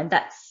work and mine,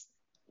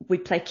 we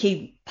play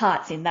key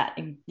parts in that,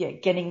 in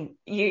getting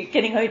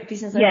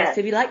business owners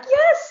to be like,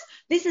 yes,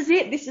 this is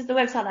it. This is the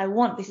website I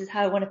want. This is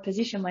how I want to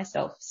position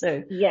myself.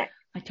 So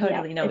I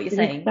totally know what you're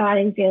saying. It's an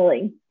exciting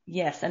feeling.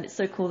 Yes, and it's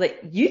so cool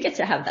that you get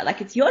to have that. Like,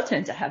 it's your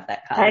turn to have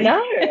that, Karlie.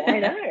 I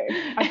know.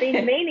 I've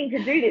been meaning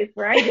to do this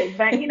for ages,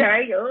 but you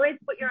always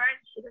put your own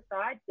shit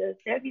aside to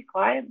serve your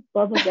clients,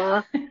 blah, blah,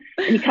 blah.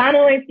 You can't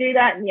always do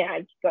that. And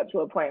I just got to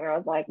a point where I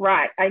was like,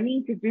 right, I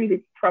need to do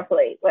this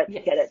properly. Let's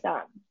get it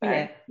done.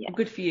 So,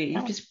 good for you.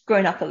 You've just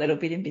grown up a little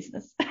bit in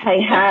business. I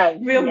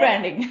have. Real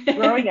branding.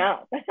 Growing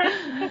up.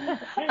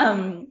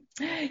 Do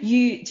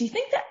you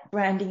think that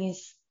branding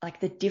is like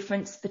the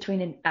difference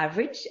between an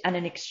average and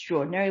an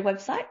extraordinary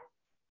website?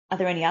 Are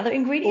there any other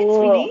ingredients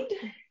we need?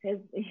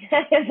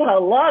 There's a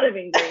lot of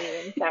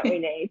ingredients that we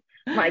need.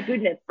 My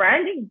goodness,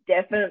 branding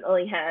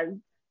definitely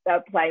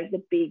plays a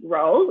big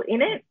role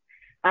in it,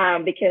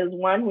 because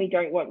one, we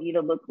don't want you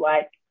to look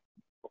like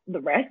the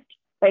rest.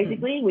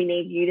 Basically, we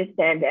need you to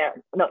stand out,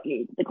 not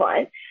you, the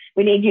client.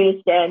 We need you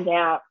to stand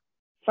out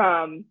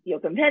from your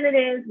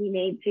competitors. We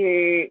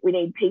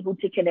need people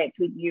to connect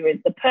with you as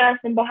the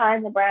person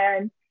behind the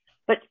brand.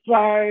 But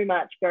so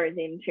much goes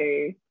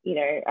into,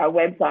 a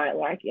website.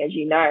 Like, as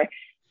you know,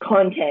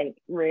 content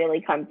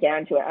really comes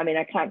down to it. I mean,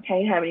 I can't tell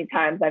you how many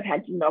times I've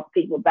had to knock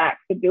people back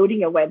for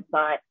building a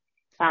website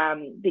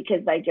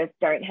because they just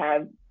don't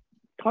have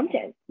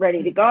content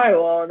ready to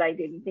go, or they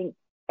didn't think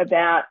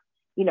about,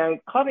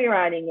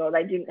 copywriting, or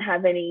they didn't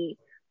have any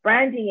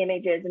branding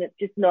images, and it's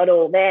just not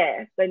all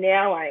there. So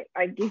now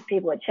I give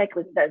people a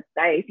checklist that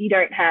say, if you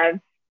don't have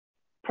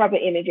proper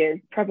images,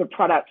 proper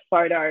product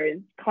photos,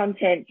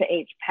 content for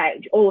each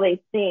page, all these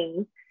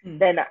things,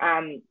 then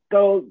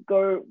go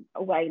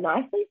away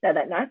nicely, say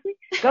that nicely,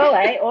 go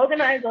away,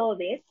 organize all of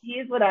this,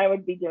 here's what I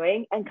would be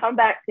doing, and come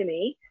back to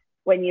me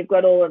when you've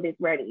got all of this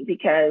ready,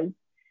 because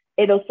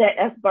it'll set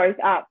us both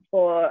up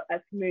for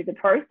a smoother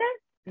process,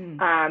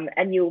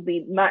 and you'll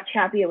be much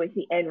happier with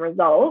the end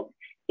result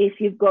if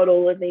you've got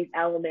all of these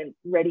elements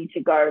ready to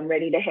go and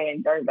ready to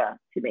hand over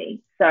to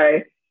me.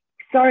 So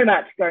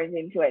much goes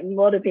into it, and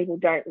a lot of people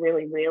don't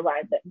really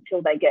realize it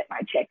until they get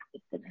my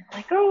checklist, and they're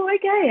like, oh,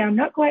 okay, I'm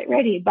not quite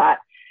ready. But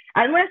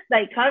unless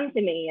they come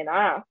to me and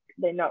ask,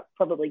 they're not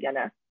probably going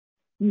to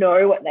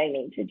know what they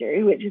need to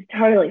do, which is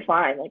totally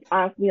fine. Like,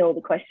 ask me all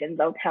the questions,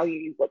 I'll tell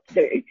you what to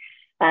do.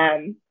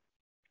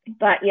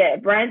 But yeah,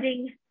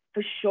 branding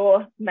for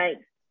sure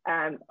makes,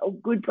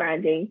 good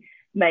branding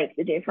makes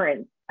a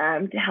difference,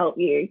 to help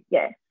you,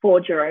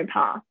 forge your own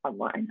path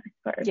online, I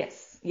suppose.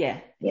 Yes, yeah.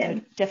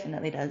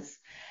 Definitely does.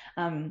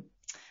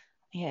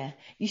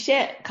 You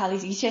share,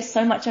 Karlie, you share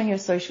so much on your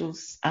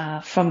socials,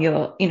 from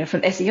your,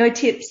 from SEO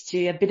tips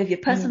to a bit of your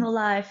personal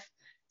life,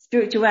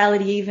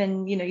 spirituality,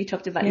 even, you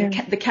talked about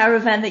the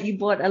caravan that you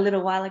bought a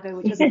little while ago,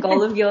 which was a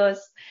goal of yours.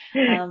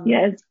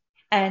 Yes.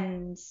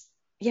 And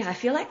I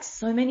feel like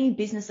so many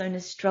business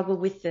owners struggle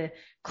with the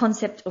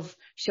concept of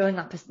showing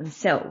up as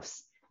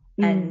themselves.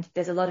 And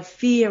there's a lot of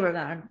fear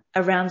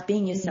around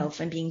being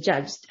yourself and being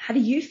judged. How do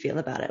you feel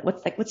about it?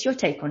 What's your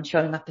take on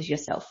showing up as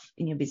yourself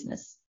in your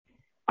business?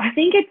 I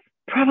think it's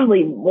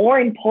probably more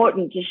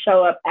important to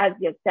show up as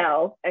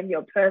yourself and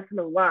your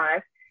personal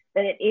life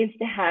than it is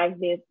to have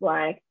this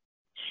like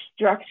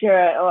structure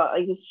or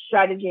a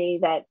strategy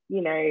that's,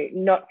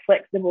 not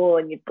flexible,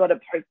 and you've got to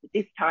post at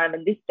this time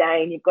and this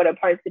day, and you've got to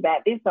post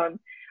about this on,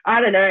 I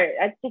don't know.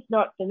 That's just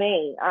not for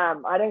me.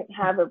 I don't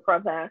have a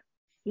proper,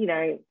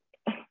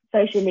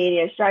 social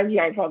media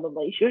strategy. I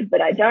probably should, but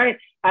I don't.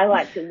 I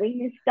like to wing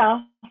this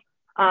stuff.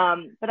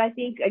 But I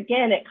think,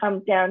 again, it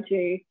comes down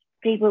to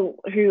people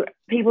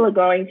are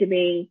going to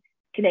be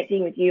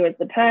connecting with you as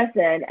the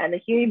person and the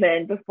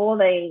human before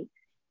they,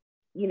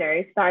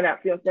 sign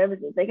up for your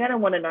services. They're going to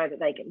want to know that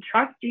they can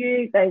trust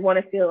you. They want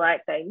to feel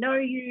like they know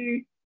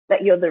you,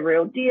 that you're the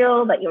real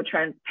deal, that you're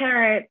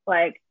transparent.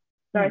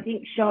 So I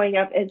think showing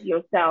up as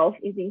yourself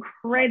is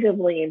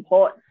incredibly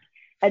important,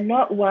 and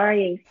not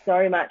worrying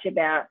so much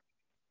about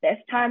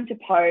best time to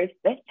post,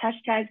 best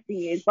hashtags to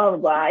use, blah, blah,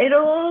 blah.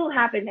 It'll all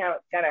happen how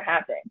it's going to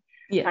happen.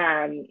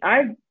 Yeah.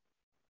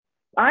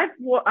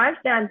 I've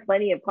found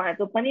plenty of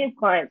clients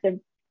have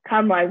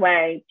come my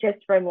way just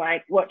from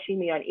watching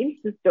me on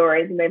Insta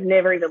stories, and they've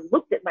never even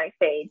looked at my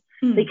feed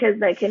because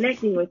they're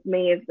connecting with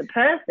me as the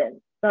person.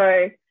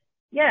 So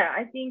yeah,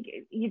 I think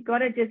you've got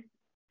to just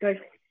go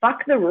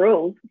fuck the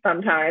rules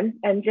sometimes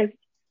and just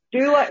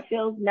do what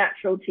feels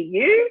natural to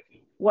you,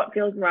 what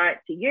feels right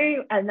to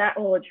you, and that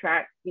will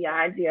attract the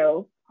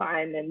ideal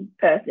client and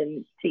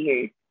person to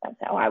you. That's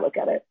how I look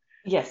at it.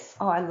 Yes.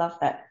 Oh, I love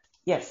that.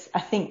 Yes. I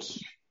think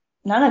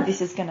none of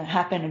this is going to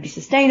happen and be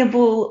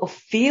sustainable or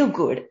feel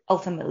good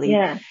ultimately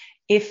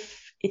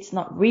if it's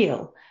not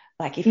real.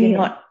 If you're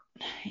not,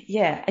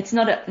 it's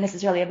not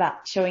necessarily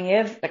about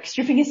showing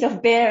stripping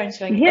yourself bare and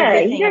showing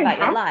everything about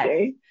your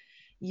life.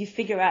 You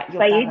figure out your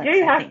balance. But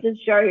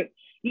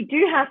you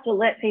do have to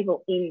let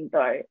people in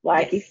though.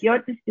 If you're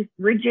just this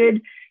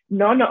rigid,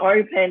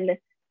 non-open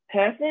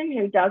person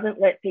who doesn't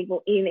let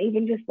people in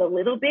even just a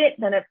little bit,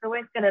 then it's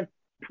always going to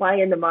play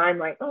in the mind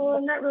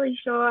I'm not really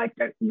sure. I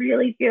don't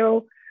really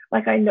feel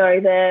like I know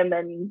them,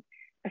 and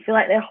I feel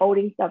like they're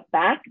holding stuff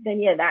back.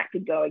 Then that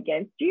could go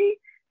against you.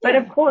 But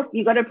of course,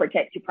 you got to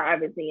protect your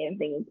privacy and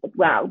things as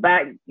well.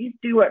 But you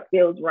do what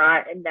feels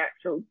right and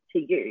natural to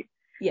you.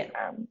 Yeah.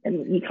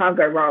 And you can't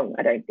go wrong,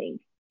 I don't think.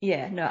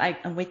 Yeah, no,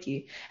 I'm with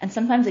you. And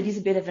sometimes it is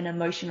a bit of an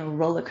emotional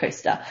roller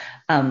coaster.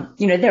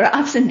 There are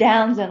ups and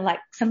downs, and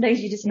some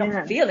days you're just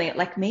not feeling it.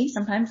 Like me,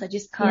 sometimes I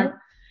just can't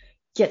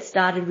get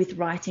started with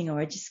writing, or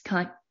I just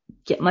can't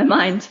get my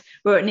mind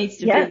where it needs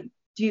to be.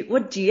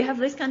 Do you have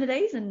those kind of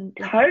days? And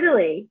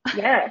totally,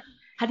 yeah.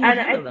 How do you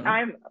handle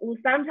them?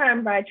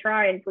 Sometimes I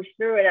try and push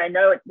through it. I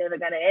know it's never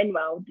going to end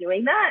well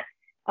doing that.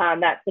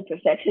 That's the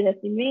perfectionist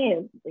in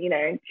me,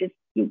 you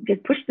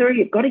just push through.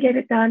 You've got to get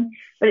it done.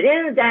 But at the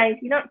end of the day,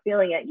 if you're not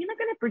feeling it, you're not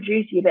going to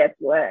produce your best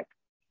work.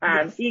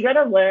 So you got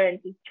to learn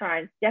to try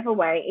and step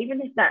away,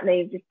 even if that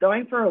means just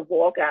going for a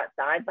walk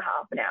outside for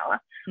half an hour,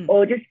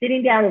 or just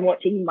sitting down and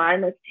watching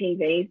mindless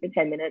TV for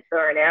 10 minutes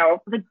or an hour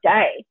for the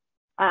day.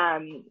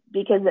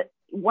 Because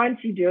once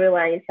you do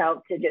allow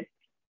yourself to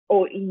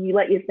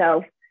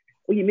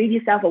you move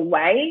yourself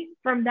away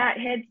from that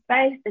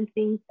headspace, and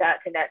things start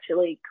to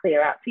naturally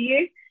clear up for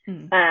you,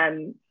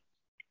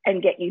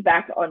 and get you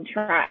back on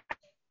track.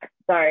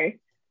 So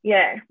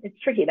yeah, it's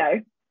tricky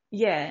though.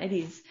 Yeah, it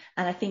is.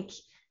 And I think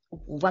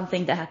one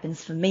thing that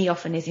happens for me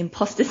often is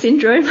imposter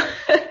syndrome.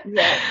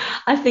 Yeah.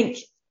 I think,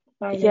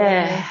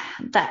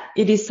 that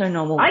it is so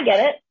normal. I get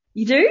it.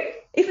 You do?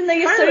 Even though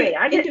you're Totally.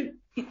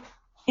 so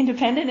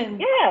independent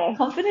and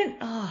confident?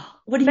 Oh,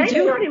 what do you Maybe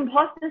do? not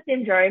imposter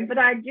syndrome, but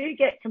I do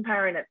get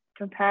comparisonitis.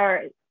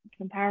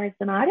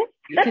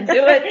 You can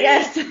do it,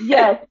 yes.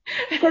 Yes,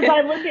 because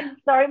I look at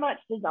so much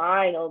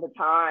design all the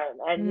time,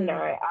 and you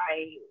know,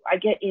 I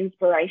get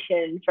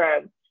inspiration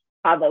from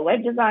other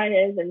web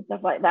designers and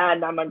stuff like that,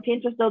 and I'm on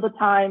Pinterest all the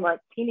time, like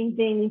pinning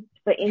things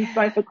for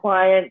inspo for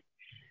clients,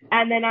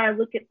 and then I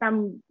look at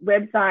some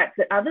websites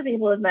that other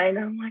people have made, and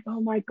I'm like,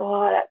 oh my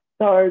God, that's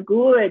so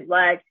good,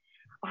 like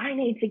I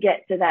need to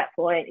get to that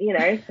point, you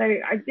know. So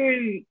I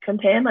do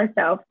compare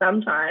myself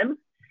sometimes.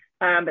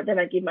 But then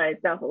I give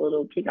myself a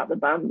little kick up the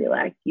bum and be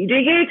like, you do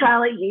you,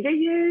 Karlie, you do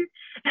you.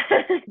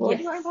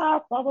 Walk your own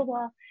path, blah, blah,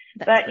 blah.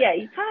 But yeah,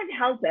 you can't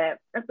help it,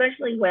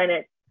 especially when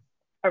it's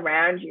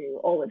around you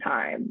all the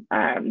time.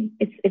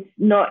 It's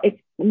not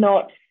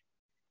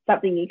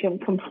something you can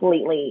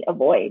completely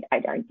avoid, I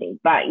don't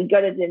think. But you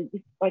got to then,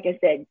 like I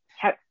said,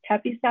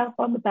 tap yourself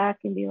on the back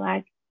and be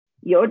like,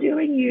 you're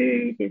doing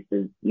you.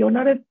 You're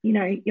not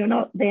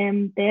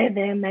them. They're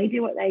them. They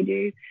do what they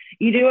do.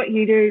 You do what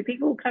you do.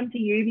 People will come to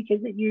you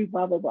because of you,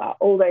 blah, blah, blah.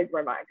 All those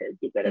reminders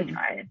you've got to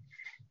try and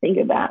think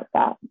about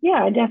that.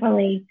 Yeah, I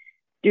definitely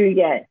do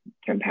get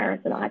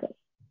comparisonitis.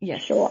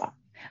 Yes. Sure.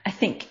 I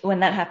think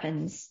when that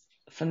happens,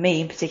 for me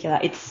in particular,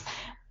 it's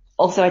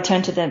also I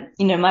turn to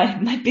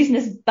my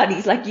business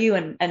buddies like you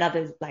and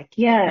others like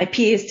my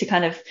peers to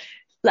kind of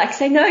like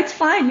say, no, it's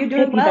fine. You're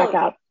doing well. Back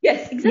up.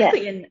 Yes,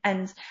 exactly. Yes.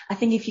 And I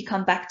think if you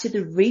come back to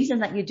the reason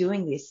that you're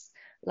doing this,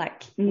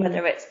 like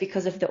whether it's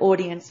because of the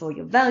audience or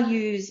your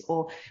values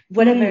or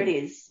whatever it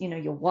is, you know,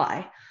 your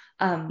why,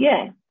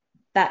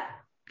 that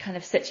kind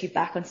of sets you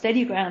back on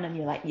steady ground and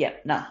you're like,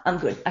 I'm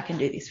good. I can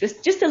do this.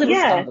 Just a little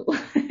stumble.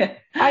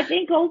 I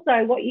think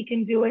also what you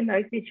can do in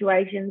those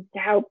situations to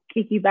help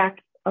kick you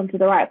back onto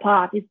the right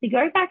path is to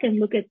go back and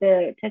look at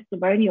the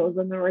testimonials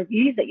and the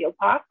reviews that your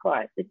past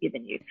clients have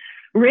given you.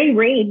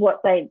 Reread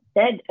what they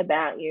said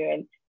about you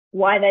and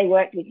why they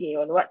worked with you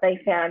and what they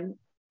found,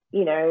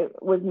 you know,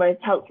 was most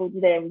helpful to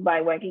them by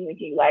working with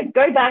you. Like,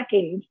 go back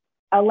and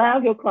allow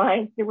your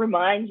clients to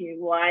remind you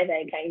why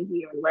they came to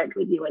you and worked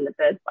with you in the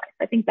first place.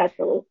 I think that's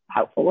a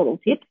helpful little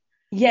tip.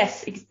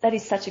 Yes, that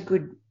is such a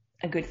good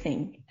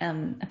thing.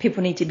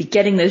 People need to be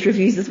getting those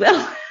reviews as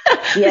well.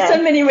 For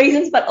so many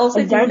reasons, but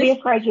also don't be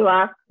afraid to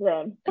ask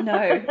them.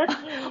 No,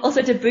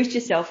 also to boost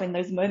yourself in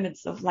those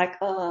moments of like,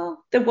 the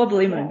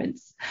wobbly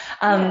moments.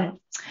 Oh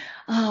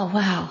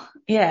wow,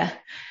 yeah,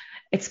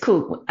 it's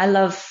cool. I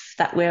love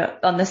that we're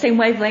on the same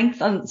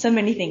wavelength on so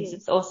many things.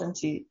 It's awesome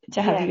to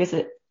have you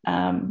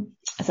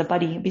as a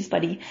buddy, biz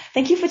buddy.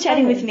 Thank you for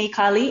chatting with me,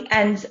 Karlie,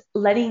 and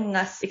letting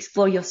us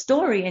explore your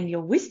story and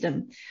your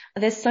wisdom.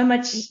 There's so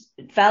much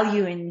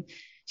value in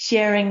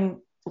sharing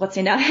what's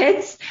in our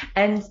heads,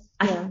 and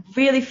I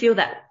really feel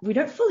that we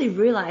don't fully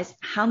realize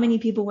how many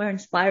people we're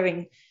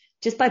inspiring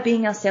just by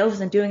being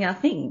ourselves and doing our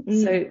thing.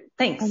 So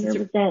thanks.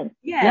 100%.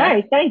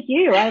 No, thank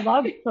you. I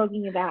love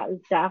talking about this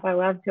stuff. I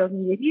love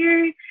talking with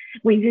you.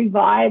 We do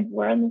vibe.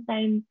 We're on the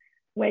same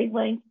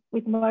wavelength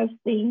with most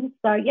things.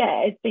 So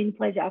yeah, it's been a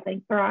pleasure.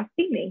 Thanks for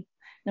asking me.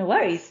 No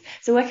worries.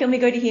 So where can we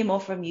go to hear more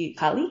from you,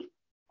 Karlie?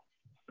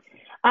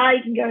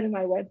 You can go to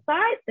my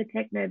website,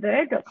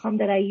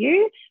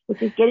 thetechnobird.com.au,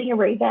 which is getting a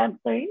revamp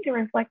soon to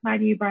reflect my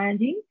new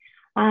branding.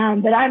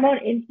 But I'm on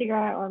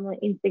Instagram. I'm on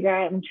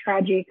Instagram. I'm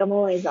tragic. I'm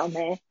always on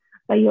there.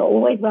 So you're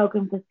always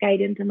welcome to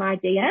skate into my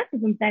DMs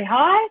and say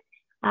hi.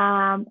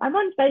 I'm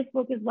on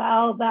Facebook as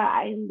well, but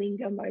I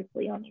linger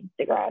mostly on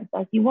Instagram.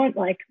 So if you want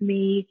like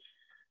me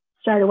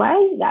straight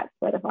away, that's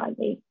where to find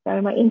me.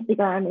 So my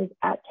Instagram is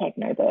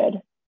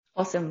 @technobird.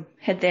 Awesome.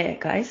 Head there,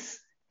 guys.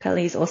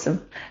 Karlie is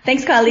awesome.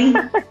 Thanks, Karlie.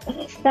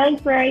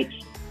 Thanks,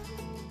 Rach.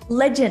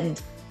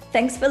 Legend.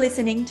 Thanks for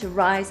listening to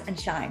Rise and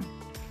Shine.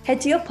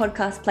 Head to your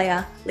podcast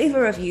player, leave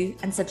a review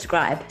and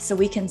subscribe so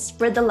we can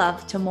spread the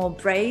love to more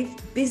brave,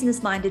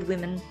 business-minded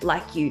women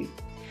like you.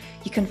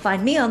 You can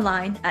find me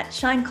online at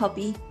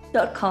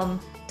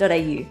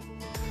shinecopy.com.au.